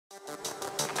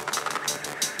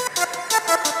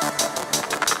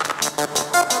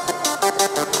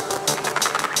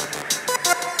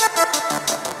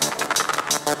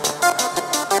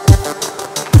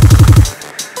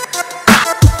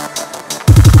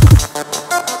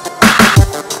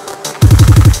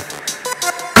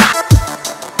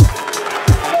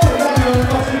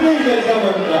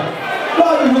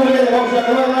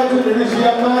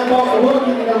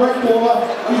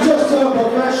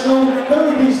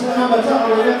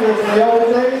amateur, remember from the old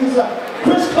days.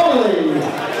 Chris Connolly.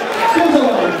 Good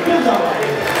away. Good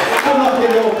luck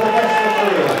in your professional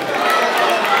career.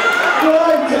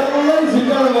 Right, ladies and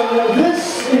gentlemen, this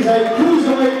is a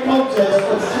cruiserweight contest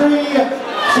of 3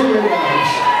 single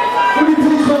rounds. Will you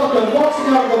please welcome,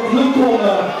 boxing out of the blue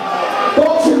corner,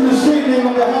 boxing this evening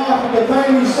on behalf of the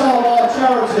Bailey Salvar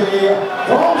charity,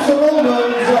 from St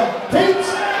Albans, Pete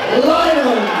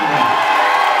Lydon.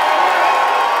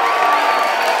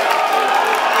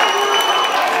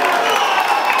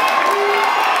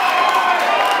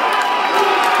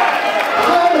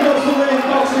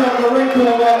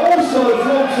 Also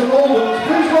from St Albans,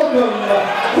 please welcome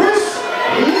Chris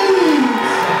Leeds.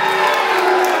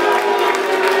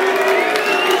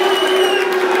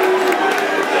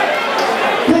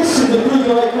 This is the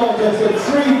cruiserweight contest of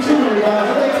 3 200 rounds,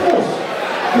 and of course,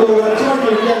 your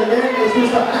champion yet again is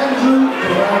Mr. Andrew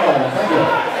Brown. Thank you.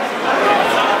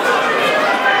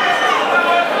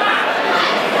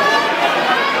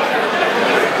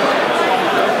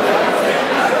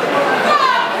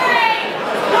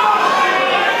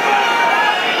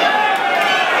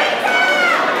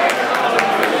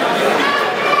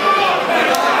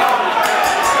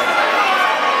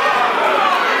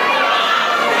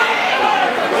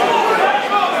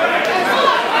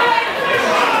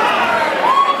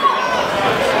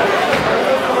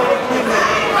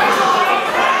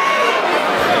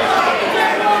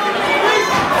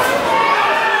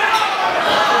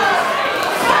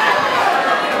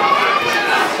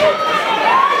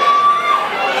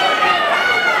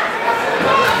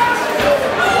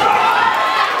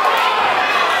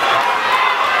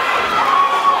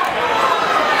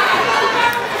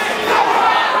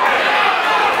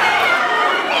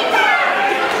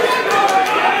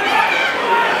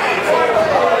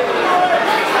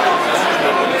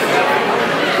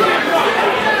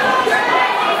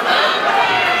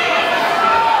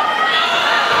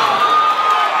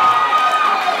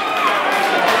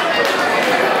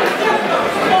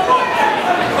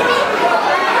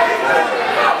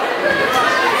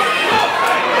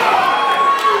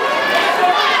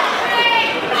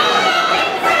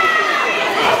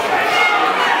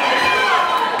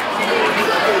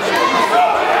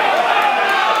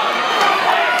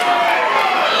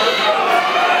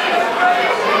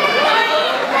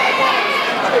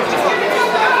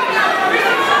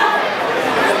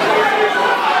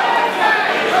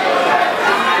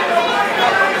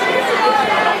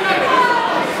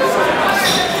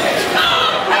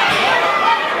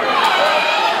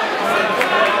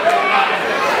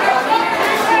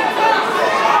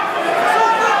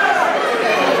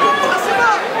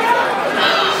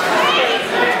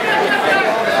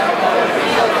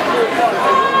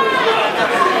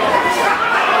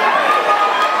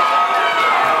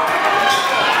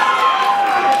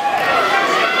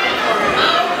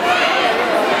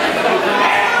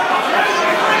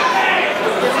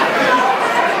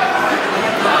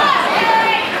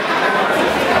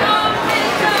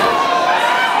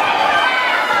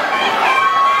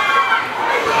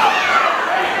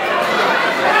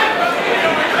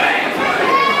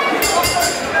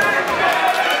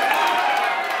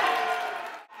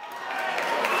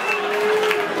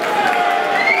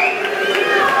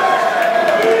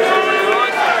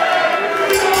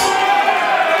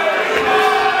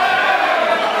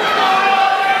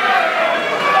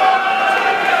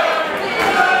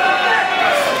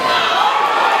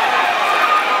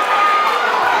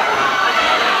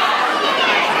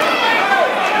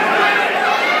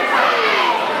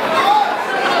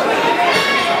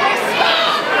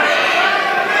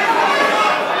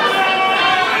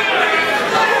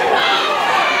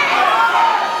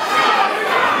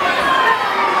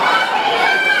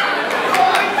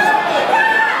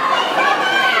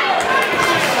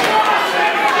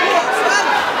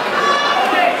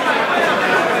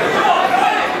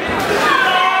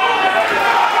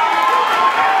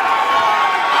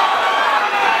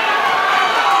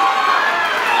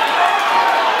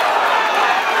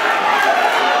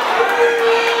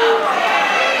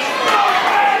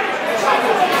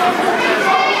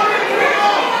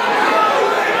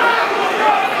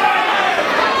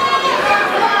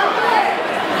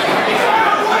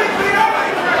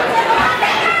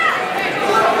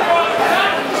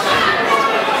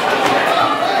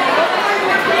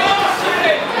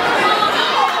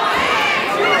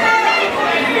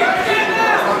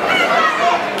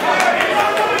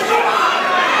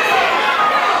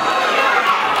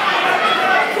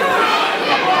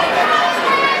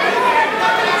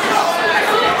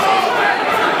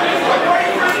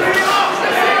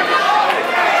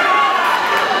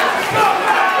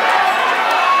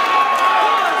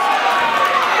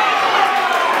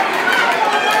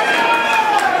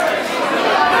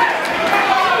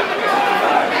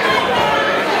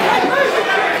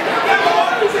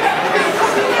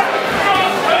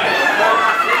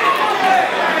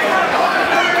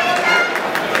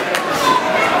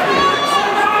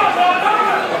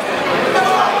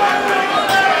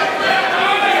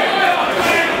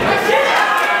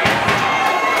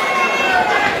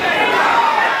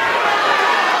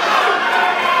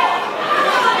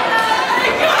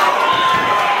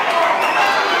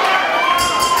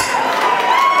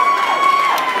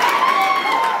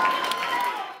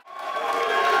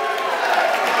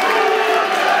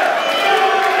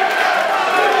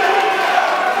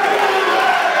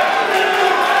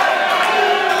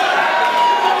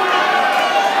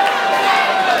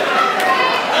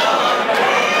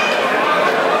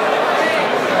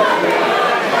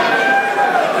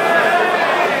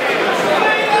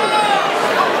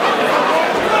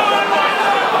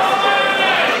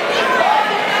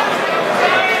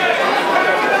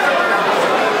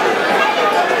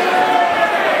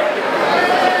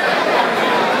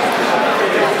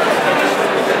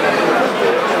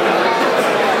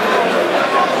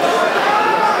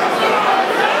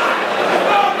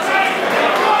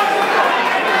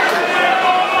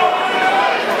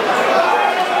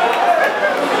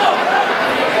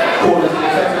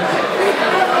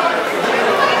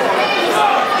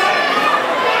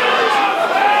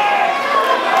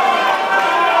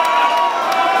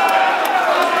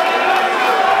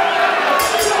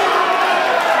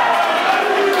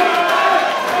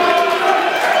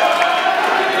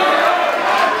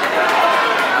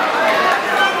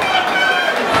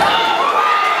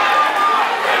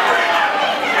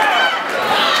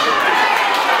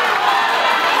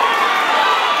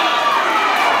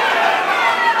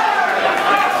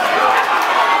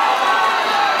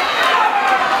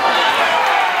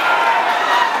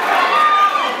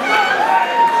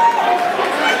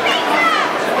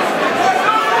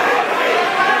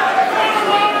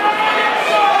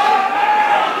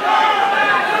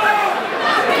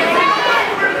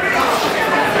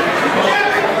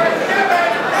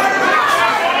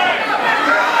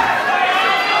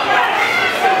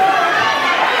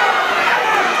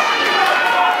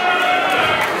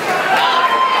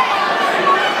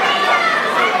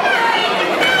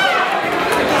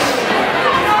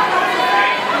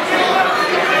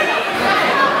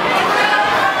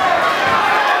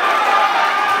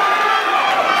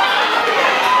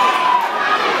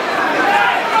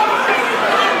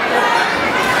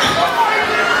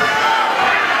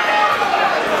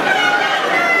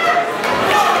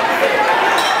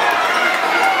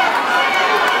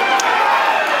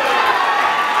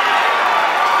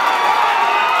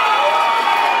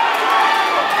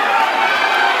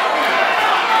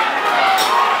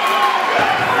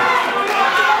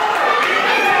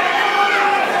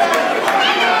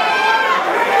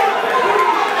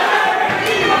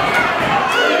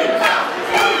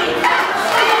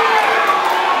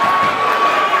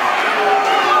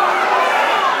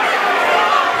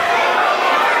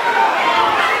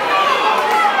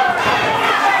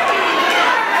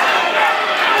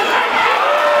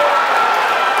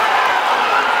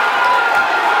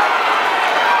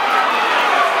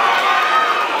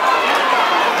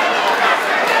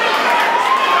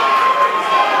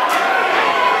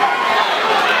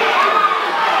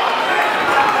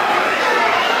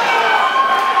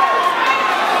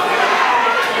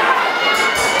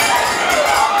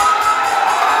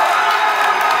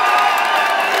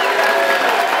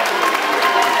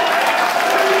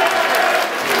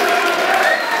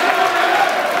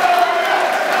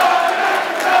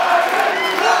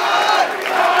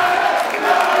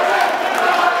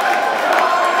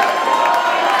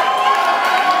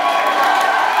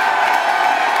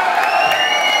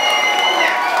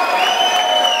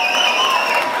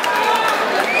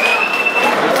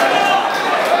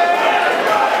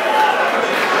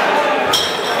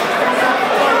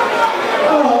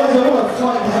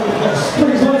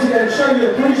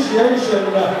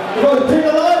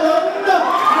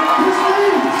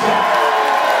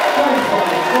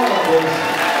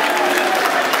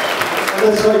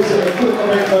 racing a good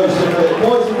bit closer to it.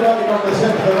 Boys, if you're running on the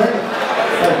centre of the ring,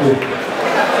 thank you.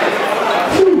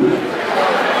 Phew.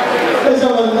 Ladies and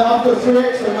gentlemen, after 3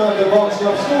 extra rounds of boxing,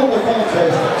 I've scored the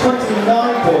contest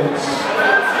 29 points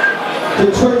to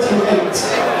 28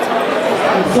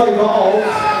 in favour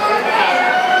of